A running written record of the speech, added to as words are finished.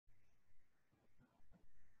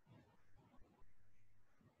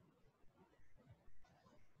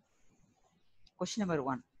question number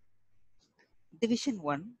 1. Division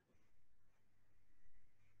 1.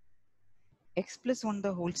 X plus 1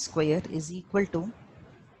 the whole square is equal to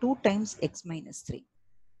 2 times x minus 3.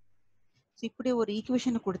 So, இப்படி ஒரு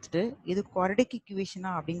ஈக்குவேஷனை கொடுத்துட்டு இது குவாட்ரடிக்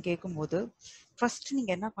ஈக்குவேஷனா அப்படின்னு கேட்கும்போது ஃபர்ஸ்ட்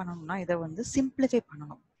நீங்கள் என்ன பண்ணணும்னா இதை வந்து சிம்பிளிஃபை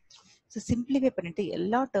பண்ணணும். ஸோ சிம்பிளிஃபை பண்ணிட்டு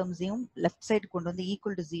எல்லா டேர்ம்ஸையும் லெஃப்ட் சைடு கொண்டு வந்து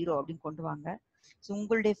ஈக்குவல் டு 0 அப்படின்னு கொண்டு வாங்க. ஸோ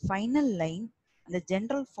உங்களுடைய ஃபைனல் லைன் அந்த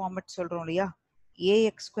ஜென்ரல் ஃபார்மேட் சொல்கிறோம் இல்லையா,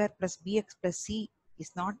 ax square plus bx plus c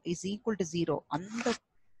is equal to 0 அந்த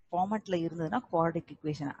ஃபார்மேட்ல இருந்ததுன்னா quadratic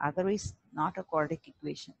equation, otherwise not a quadratic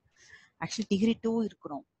equation. Actually degree 2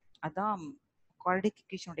 இருக்கணும், அதான் குவாட்ரடிக்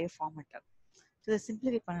ஈக்குவேஷனுடைய ஃபார்மேட். ஸோ இதை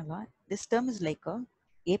சிம்பிளிஃபை பண்ணலாம். This term is like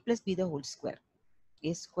a plus b the whole square,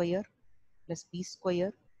 a square plus b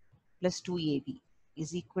square plus 2ab is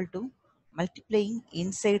equal to multiplying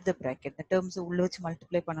inside the bracket. The terms உள்ள வச்சு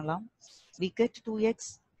multiply பண்ணலாம். We get 2x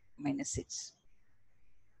minus 6.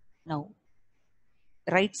 Now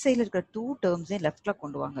right side இருக்க 2 terms leftல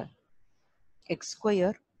கொண்டு வாங்க. x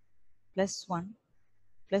square plus 1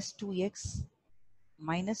 plus 2x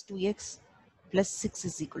minus 2x plus 6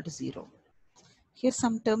 is equal to 0. Here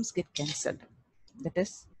some terms get cancelled. That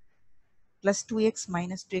is plus 2x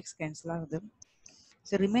minus 2x cancel ஆகுது.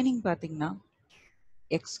 So remaining பார்த்தீங்கன்னா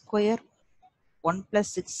x square 1 plus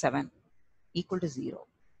 6 7 equal to 0.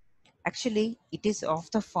 Actually it is of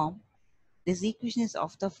the form, this equation is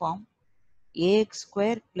of the form ax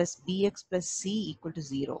square plus bx plus c equal to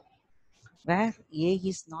 0, where a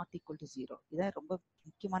is not equal to 0. இதான் ரொம்ப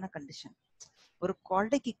முக்கியமான condition. ஒரு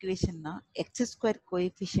quadratic ஈக்குவேஷன்னா X square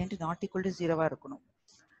coefficient not equal to 0வா இருக்கணும்.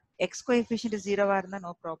 X coefficient 0வா இருந்தால்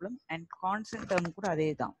no problem, and constant term கூட அதே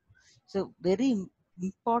தான். So very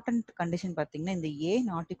important condition பார்த்தீங்கன்னா இந்த ஏ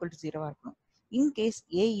நாட் ஈக்குவல் டு 0வா இருக்கணும். இன்கேஸ்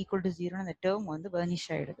ஏ ஈக்குவல் டு 0 அந்த டேர்ம் வந்து வர்னிஷ்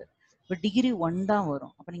ஆகிடுது. இப்போ டிகிரி 1 தான்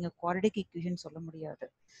வரும். அப்போ நீங்கள் குவாட்ரடிக் ஈக்குவேஷன் சொல்ல முடியாது.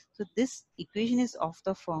 So this equation is of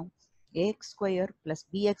the form ax square plus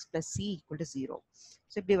bx plus c equal to 0.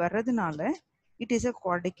 So இப்படி வர்றதுனால it is a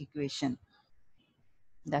quadratic equation.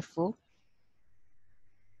 Therefore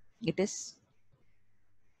it is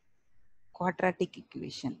quadratic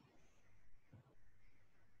equation.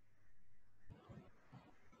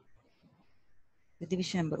 The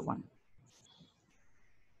division number 1.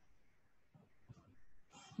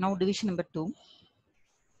 Now division number 2.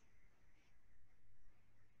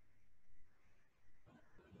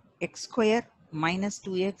 X square minus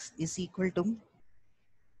 2x is equal to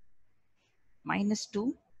minus 2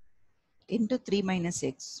 into 3 minus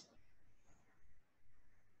x.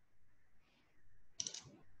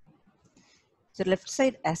 So left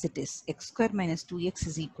side as it is, x square minus 2x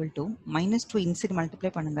is equal to minus 2 inside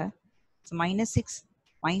multiply பண்ணுங்க. So minus 6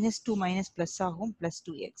 minus 2 minus plus ஆகும் plus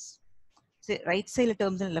 2x. So right side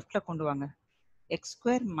terms leftல கொண்டு வாங்க. x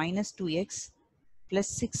square minus 2x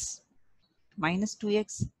plus 6 minus 2x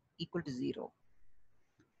equal to 0.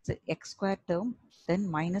 So x square term, then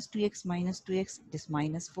minus 2x minus 2x, it is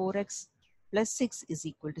minus 4x plus 6 is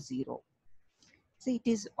equal to 0. So it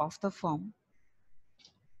is of the form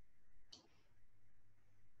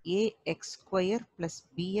ax square plus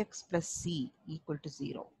bx plus c equal to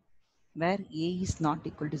 0, where a is not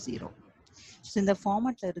equal to 0. So in the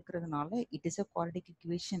format இருக்கிறதுனால it is a quadratic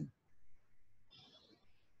equation.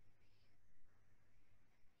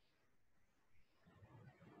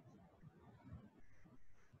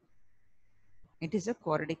 It is a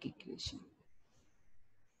quadratic equation.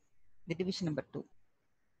 The division number 2.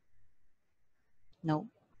 Now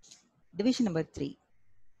division number 3.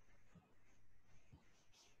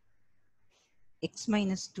 X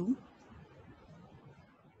minus 2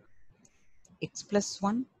 x plus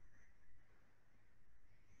 1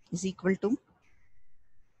 is equal to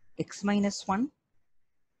x minus 1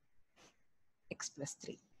 x plus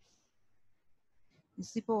 3.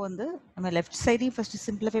 இப்போ வந்து நம்ம left சைடையும் first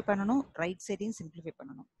simplify பண்ணணும், right சைடையும் simplify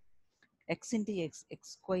பண்ணணும். x into x, x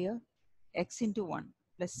square, x into 1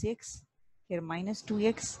 plus x, here minus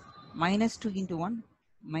 2x, minus 2 into 1,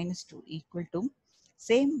 minus 2 equal to,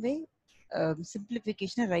 same way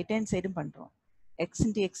simplification right hand side பண்ணுறோம். x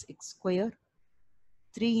into x, x square,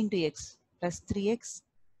 3 into x plus 3x,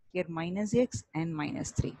 here minus x and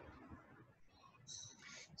minus 3.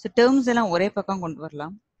 So terms எல்லாம் ஒரே பக்கம் கொண்டு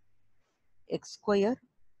வரலாம். x square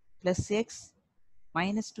plus x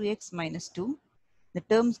minus 2x minus 2. The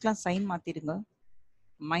terms எல்லாம் sign மாத்திடுங்க.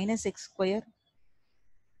 Minus x square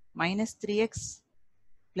minus 3x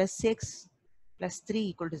plus x plus 3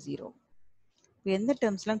 equal to 0. இப்போ எந்த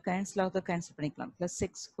terms எல்லாம் cancel ஆகுதோ cancel பண்ணிக்கலாம். Plus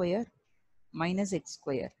x square minus x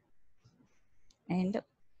square. And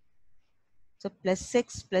so plus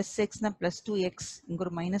x na plus 2x, இங்க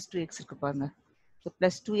ஒரு minus 2x இருக்கு பாருங்க. So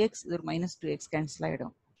plus 2x இது ஒரு minus 2x cancel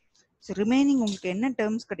ஆயிடும். So remaining உங்களுக்கு என்ன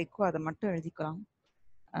terms கிடைக்கோ அதை மட்டும் எழுதிக்கலாம்.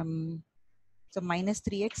 So minus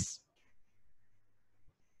 3x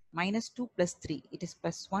minus 2 plus 3, it is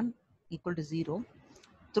plus 1 equal to 0.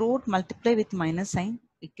 Throughout multiply with minus sign,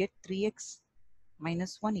 we get 3x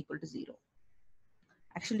minus 1 equal to 0.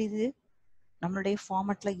 Actually இது நம்மளுடைய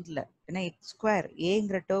ஃபார்மட்ல இல்லை, ஏன்னா எக்ஸ் ஸ்கொயர்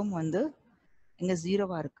ஏங்கிற டேர்ம் வந்து இங்கே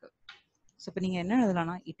ஜீரோவாக இருக்கு. ஸோ இப்போ நீங்கள் என்ன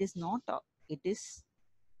எழுதலாம்னா it is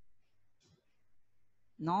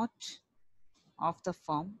not of the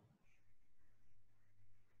form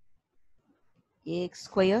ax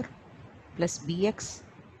square plus px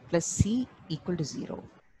plus C equal to 0.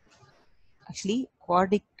 Actually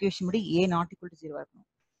quadratic equation படி ஏ நாட் ஈக்குவல் டு 0 இருக்கணும்.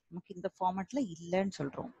 நமக்கு இந்த ஃபார்மட்ல இல்லைன்னு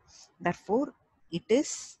சொல்கிறோம். therefore it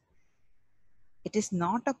is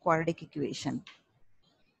not a quadratic equation.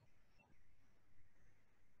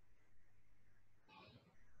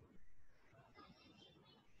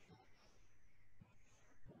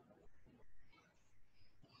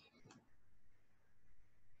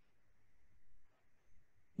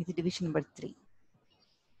 இது division number 3.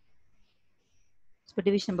 இப்போ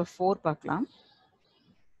division number 4 பார்க்கலாம்.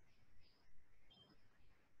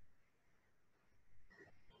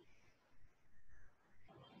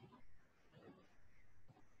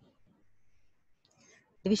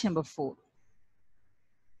 Division number 4.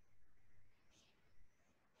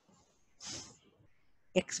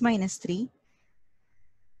 X minus 3,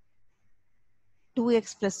 2x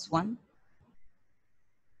plus 1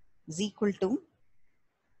 is equal to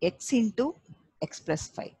x into x plus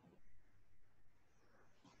 5.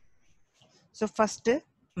 So first,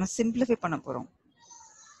 we simplify பண்ண போறோம்.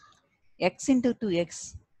 X into 2x,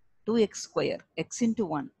 2x square, x into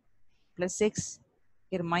 1 plus x,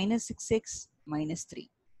 here minus 6x minus 3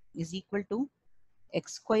 is equal to x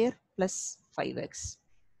square plus 5x.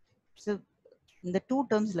 So இந்த 2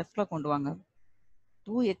 terms leftல கொண்டு வாங்க.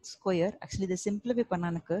 2x square, actually the simplify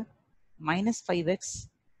பண்ணானுக்கு minus 5x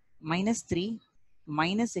minus 3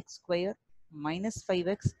 minus x square minus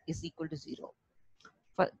 5x is equal to 0.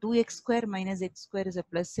 For 2x square minus x square is a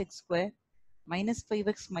plus x square, minus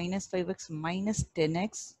 5x minus 5x minus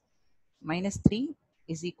 10x minus 3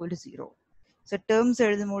 is equal to 0. So terms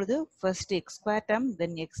எழுதும்போது first x square term,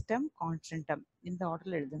 then x term, constant term. இந்த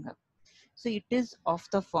order எழுதுங்க. So it is of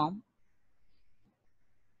the form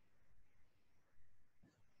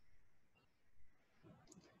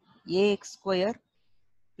ax square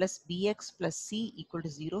plus bx plus c equal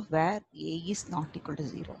to 0, where a is not equal to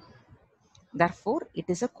 0. Therefore, it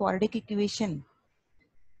is a quadratic equation.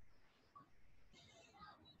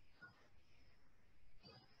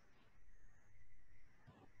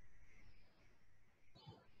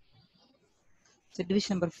 So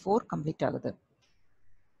division number 4 complete ஆகுது.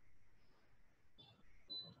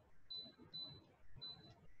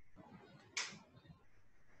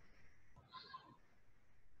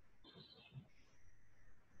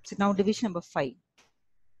 So now division number 5.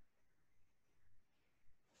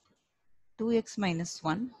 2x minus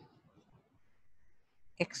 1,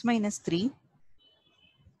 x minus 3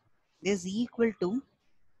 is equal to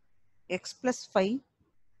x plus 5,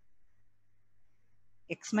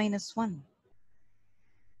 x minus 1.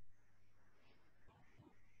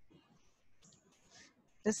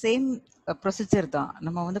 The same procedure தான்.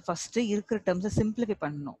 நம்ம வந்து first இருக்கிற terms simplify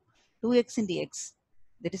பண்ணணும். 2x into x,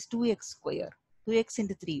 that is 2x square. 2x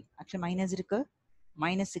into 3, actually minus இருக்கு,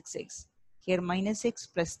 minus 6x. Here minus x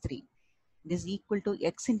plus 3. This is equal to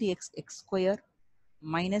x into x, x square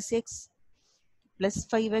minus x plus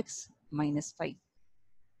 5x minus 5.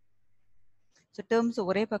 So terms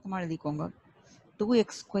ஒரே பக்கமா எழுதிக்கோங்க. 2x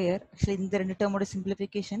square, actually இந்த ரெண்டு termோட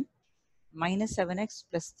simplification, minus 7x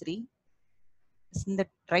plus 3. இந்த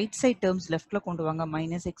right side terms leftல கொண்டு வாங்க,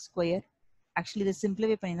 minus x square. Actually இதை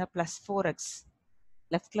simplify பண்ணினா plus 4x.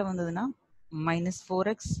 leftல வந்ததுன்னா minus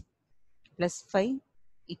 4x plus 5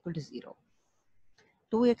 equal to 0.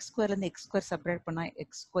 2x square and x square separate பண்ணா x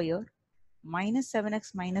square minus 7x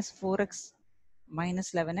minus 4x minus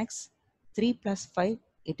 11x 3 plus 5,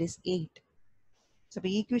 it is 8. So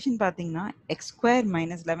the equation பார்த்தீங்கன்னா x square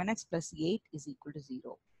minus 11x plus 8 is equal to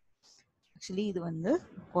 0. Actually இது வந்து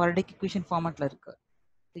quadratic equation formatல இருக்கு.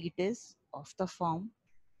 So it is of the form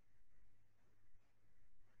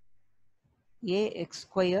ax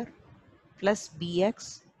square plus bx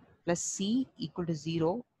plus c equal to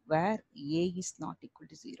 0, where a is not equal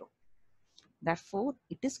to 0. Therefore,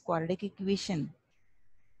 it is quadratic equation.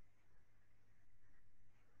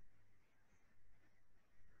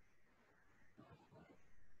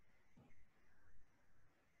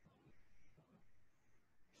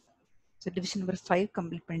 So division number 5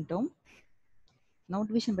 complete பண்ணிட்டோம். Now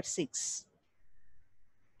division number 6.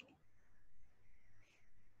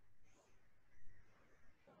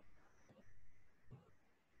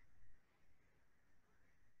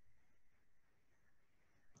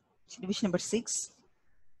 Division number 6,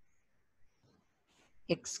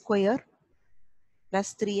 x square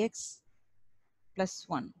plus 3x plus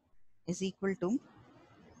 1 is equal to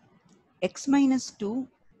x minus 2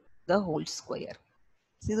 the whole square.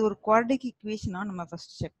 So இது ஒரு quadratic equation நம்ம first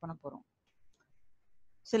check பண்ண போறோம்.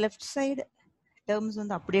 So left side terms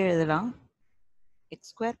வந்து அப்படியே எழுதலாம். x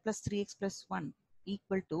square plus 3x plus 1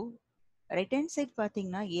 equal to right hand side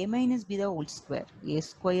பார்த்தீங்கன்னா a minus b the whole square, a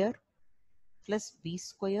square plus b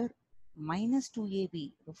square minus 2ab,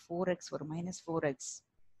 4x or minus 4x.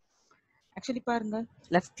 Actually பாருங்க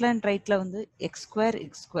left and rightல வந்து x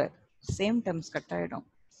square same terms cut ஆயிடும்.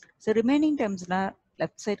 So remaining termsல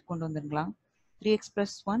left side கொண்டு வந்துடலாம். 3x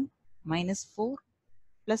plus 1 minus 4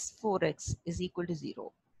 plus 4x is equal to 0.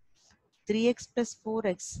 3x plus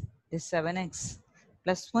 4x is 7x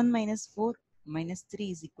plus 1 minus 4 minus 3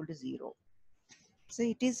 is equal to 0. So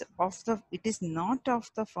it is not of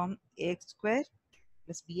the form ax square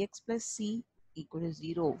plus bx plus c equal to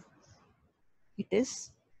 0. It is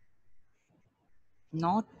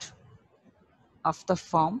not of the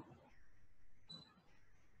form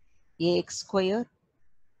ax square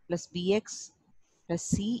plus bx plus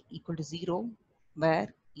c equal to 0 where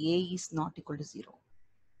a is not equal to 0.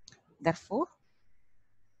 Therefore,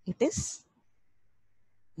 it is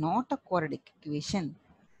not a quadratic equation.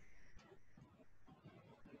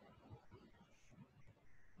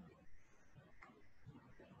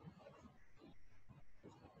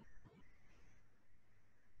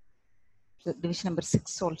 So division number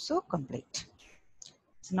 6 also complete.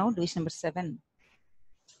 So now division number 7.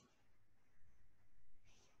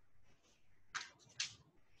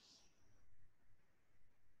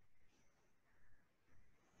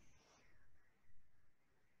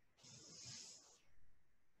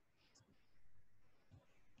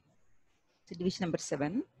 So division number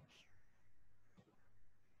 7.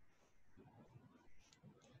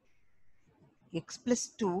 X plus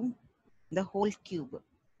 2 the whole cube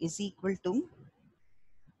is equal to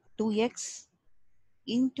 2x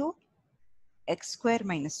into x square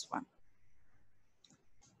minus 1.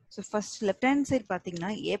 So first left hand side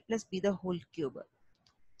பார்த்தீங்கன்னா a plus b the whole cube.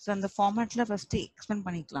 So அந்த formatல first expand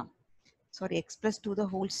பண்ணிக்கலாம். Sorry, x plus 2 the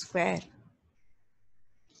whole square.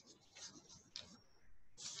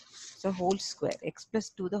 So whole square, x plus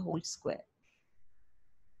 2 the whole square.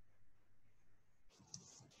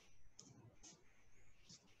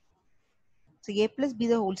 So a plus b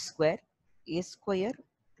the whole square, a square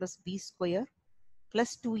plus b square plus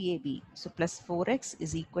 2ab. So plus 4x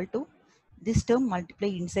is equal to this term multiply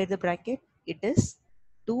inside the bracket. It is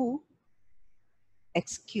 2x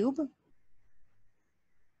cube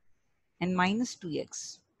and minus 2x.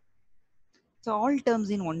 So all terms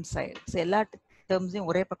in one side. So எல்லா terms in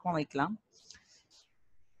ஒரே பக்கம் வைக்கலாம்.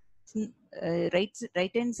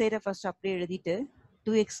 Right hand side first அப்படியே எழுதிட்டு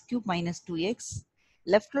 2x cube minus 2x.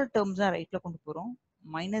 Left terms right கொண்டு போறோம்.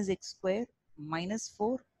 Minus x square minus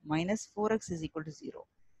 4 minus 4x is equal to 0.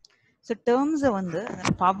 So terms வந்து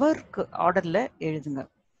power orderல எழுதுங்க.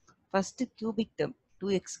 First cubic term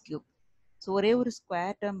 2x cube. So ஒரே ஒரு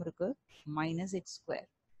square term இருக்கு minus x square.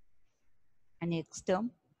 And x term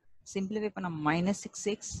simplify பண்ண minus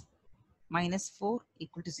 6x minus 4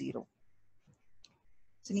 equal to 0.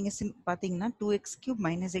 So நீங்க பார்த்தீங்கன்னா 2x cube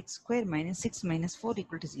minus x square minus 6 minus 4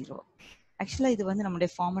 equal to 0. Actually இது வந்து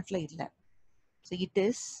நம்மளுடைய formatல இல்ல. So it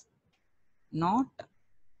is not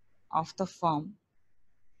of the form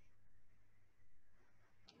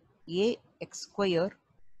ax square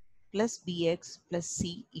plus bx plus c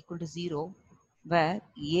equal to 0 where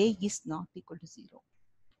a is not equal to 0.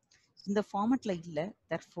 In the formatல இல்ல,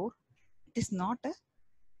 therefore it is not a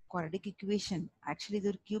quadratic equation. Actually இது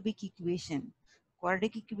ஒரு cubic equation.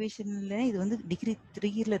 Quadratic equation இது வந்து degree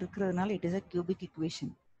 3ல இருக்கிறதுனால it is a cubic equation.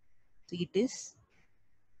 So it is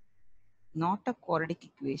not a quadratic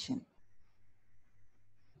equation.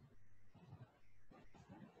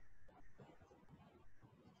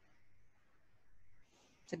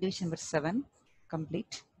 So division number 7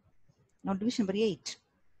 complete. Now division number 8.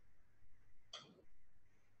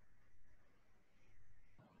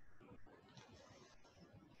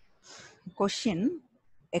 Question: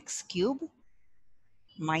 x cube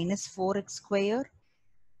minus 4x square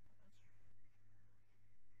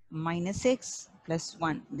minus x plus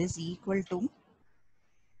 1 this is equal to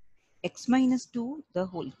x minus 2 the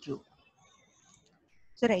whole cube.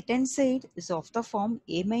 So right hand side is of the form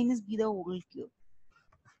a minus b the whole cube.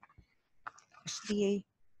 Actually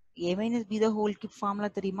a minus b the whole cube formula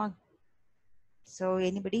தெரியுமா? So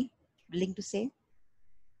anybody willing to say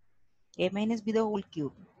a minus b the whole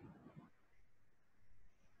cube?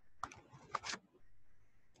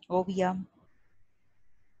 Ovia.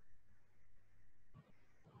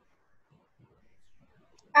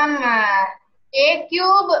 A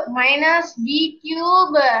cube minus B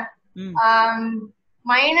cube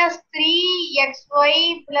minus 3xy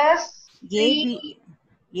plus 3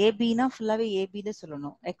 ஏபினா ஃபுல்லாவே ஏபில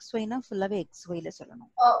சொல்லணும், எக்ஸ்ஒய்னா ஃபுல்லாவே எக்ஸ்ஒய்ல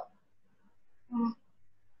சொல்லணும்.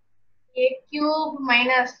 A cube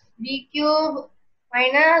minus B cube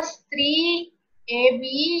minus 3ab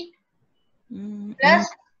plus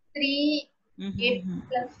 3a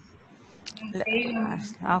plus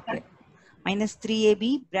okay minus 3ab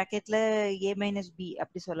bracketல a minus b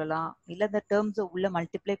அப்படி சொல்லலாம், இல்ல the terms உள்ள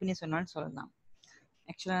multiply பண்ணி சொன்னாலும் சொல்லலாம்.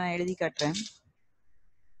 ஆக்சுவலா நான் எழுதி காட்டுறேன்.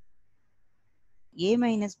 a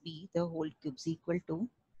minus b the whole cube is equal to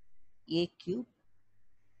a cube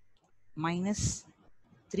minus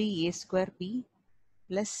 3a square b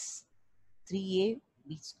plus 3a b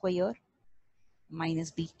square minus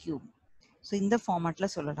b cube. So இந்த ஃபார்மேட்ல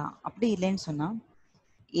சொல்லலாம். அப்படி இல்லைன்னு சொன்னா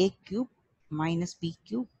a cube minus b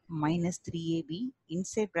cube minus 3ab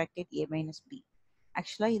inside bracket a minus b.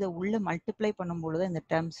 ஆக்சுவலா இதை உள்ள multiply பண்ணும்பொழுது இந்த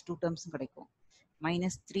டேர்ம்ஸ் 2 டேர்ம்ஸ் கிடைக்கும்.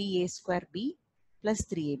 minus 3a square b plus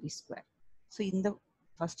 3ab square. So இந்த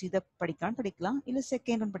ஃபர்ஸ்ட் இதை படிக்கலாம், இல்லை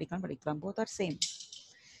செகண்ட் ஒன் படிக்கலாம். Both are same.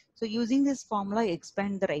 So using this formula,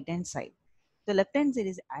 expand the right hand side. The left hand side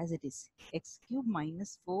is as it is. X cube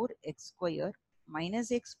minus 4x square minus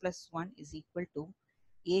x plus 1 is equal to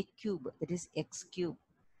a cube, that is x cube,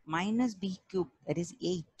 minus b cube, that is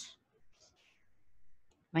 8,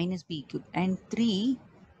 minus b cube, and 3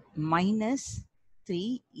 minus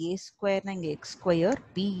 3 a square and x square,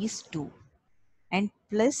 b is 2, and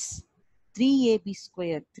plus 3ab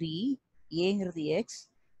square, 3 a is x,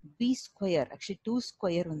 b square, actually 2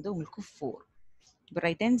 square வந்து உங்களுக்கு 4. இப்போ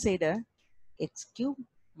right hand side x cube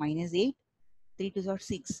minus 8, 3 2s are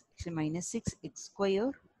 6, actually minus 6 x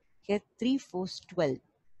square, here 3 4s 12,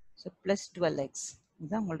 so plus 12x.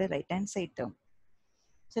 இதுதான் உங்களுடைய right hand side term.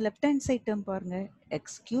 So left hand side term பாருங்க, x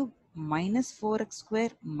cube minus 4x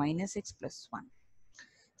square minus x plus 1.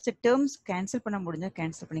 So terms cancel பண்ண முடிஞ்சா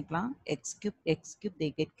cancel பண்ணிக்கலாம். x cube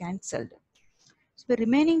they get cancelled. So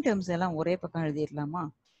remaining terms எல்லாம் ஒரே பக்கம் எழுதிடலாமா?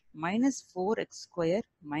 minus 4x square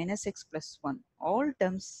minus x plus 1. All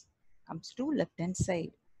terms comes to left hand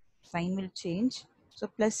side. Sign will change. So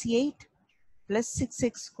plus 8 plus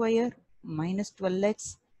 6x square minus 12x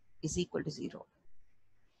is equal to 0.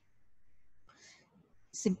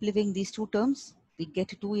 Simplifying these two terms, we get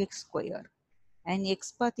 2x square. And x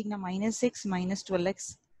pathina minus x minus 12x,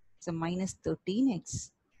 so minus 13x.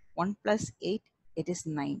 1 plus 8, it is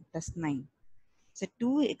 9 plus 9. So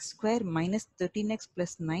 2x square minus 13x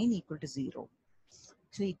plus 9 equal to 0.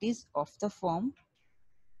 So it is of the form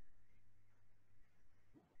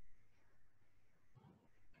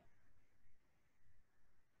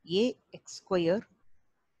ax square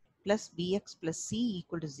plus bx plus c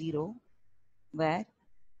equal to 0, where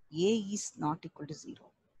a is not equal to 0.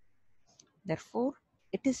 Therefore,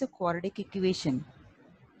 it is a quadratic equation.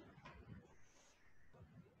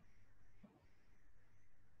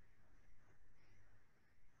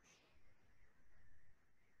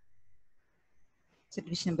 So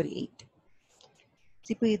division number 8.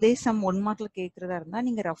 இப்போ இதே some 1 மார்க்ல கேட்கறதா இருந்தா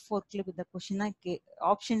நீங்க rough ஒர்க்ல இந்த கொஸ்டினா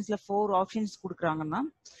ஆப்ஷன்ஸ்ல 4 options கொடுக்குறாங்கன்னா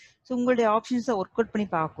so உங்களுடைய ஆப்ஷன்ஸை work out பண்ணி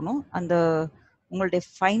பார்க்கணும். அந்த உங்களுடைய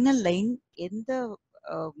ஃபைனல் லைன் எந்த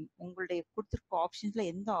உங்களுடைய கொடுத்துருக்க ஆப்ஷன்ஸ்ல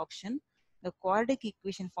எந்த option the quadratic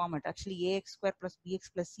equation format, actually ax square plus bx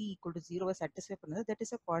plus c equal to 0 satisfy பண்ணுது, that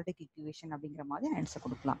is a quadratic equation அப்படிங்கிற மாதிரி ஆன்சர்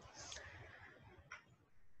கொடுக்கலாம்.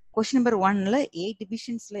 கொஸ்டின் நம்பர் 1ல 8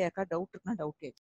 டிவிஷன்ஸ்ல யாருக்கா டவுட் இருக்குன்னா டவுட்